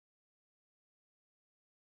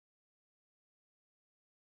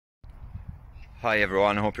Hi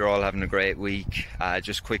everyone, I hope you're all having a great week.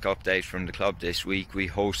 Just a quick update from the club this week. We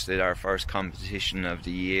hosted our first competition of the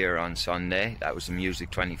year on Sunday. That was the Music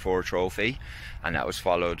 24 trophy, and that was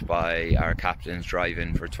followed by our captain's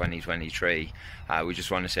drive-in for 2023. We just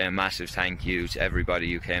want to say a massive thank you to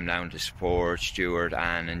everybody who came down to support Stuart,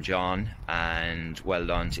 Anne and John, and well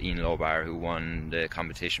done to Ian Lobar, who won the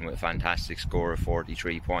competition with a fantastic score of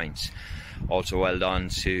 43 points. Also well done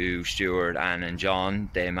to Stuart, Anne and John.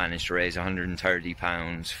 They managed to raise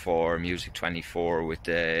 £130 for Music 24 with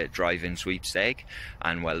the drive-in sweepstake,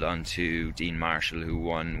 and well done to Dean Marshall, who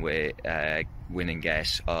won with a winning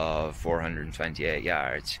guess of 428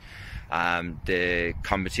 yards. The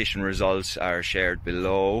competition results are shared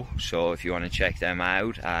below, so if you want to check them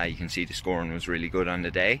out, you can see the scoring was really good on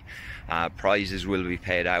the day. Prizes will be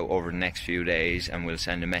paid out over the next few days, and we'll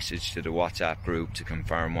send a message to the WhatsApp group to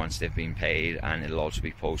confirm once they've been paid, and it'll also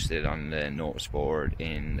be posted on the notice board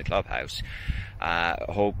in the clubhouse.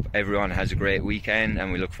 Hope everyone has a great weekend,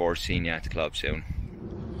 and we look forward to seeing you at the club soon.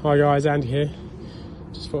 Hi guys, Andy here.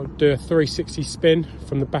 Just thought I'd do a 360 spin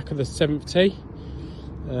from the back of the 7th tee.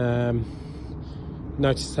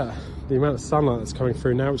 Notice that the amount of sunlight that's coming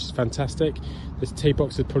through now, which is fantastic. This tee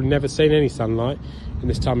box has probably never seen any sunlight in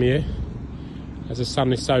this time of year, as the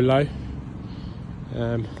sun is so low.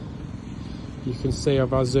 You can see,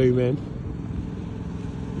 if I zoom in,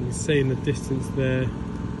 you can see in the distance there,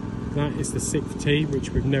 that is the 6th tee, which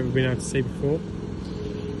we've never been able to see before.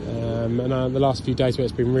 And the last few days where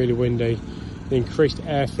it's been really windy, the increased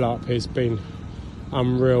airflow up here has been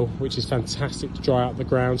unreal, which is fantastic to dry out the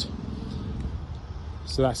ground.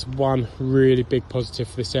 So that's one really big positive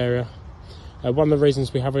for this area. One of the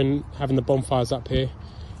reasons we're having the bonfires up here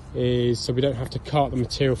is so we don't have to cart the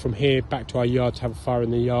material from here back to our yard to have a fire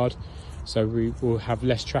in the yard. So we will have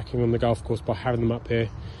less tracking on the golf course by having them up here.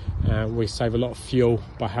 We save a lot of fuel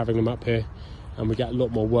by having them up here, and we get a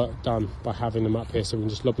lot more work done by having them up here, so we can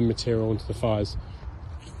just lob the material onto the fires.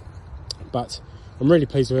 But I'm really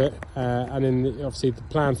pleased with it, and then obviously the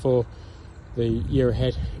plan for the year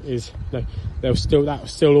ahead is that will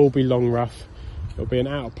still all be long rough. It'll be an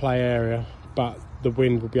out of play area, but the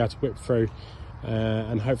wind will be able to whip through,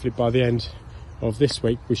 and hopefully by the end of this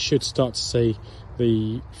week we should start to see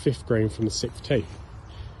the 5th green from the 6th tee.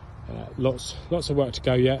 Lots of work to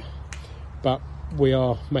go yet, but we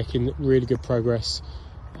are making really good progress,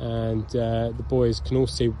 and the boys can all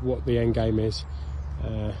see what the end game is,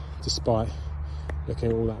 despite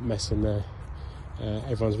looking at all that mess in there.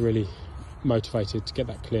 Everyone's really motivated to get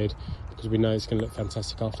that cleared, because we know it's going to look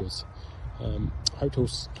fantastic afterwards. Hope to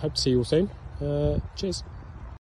see you all soon. Cheers.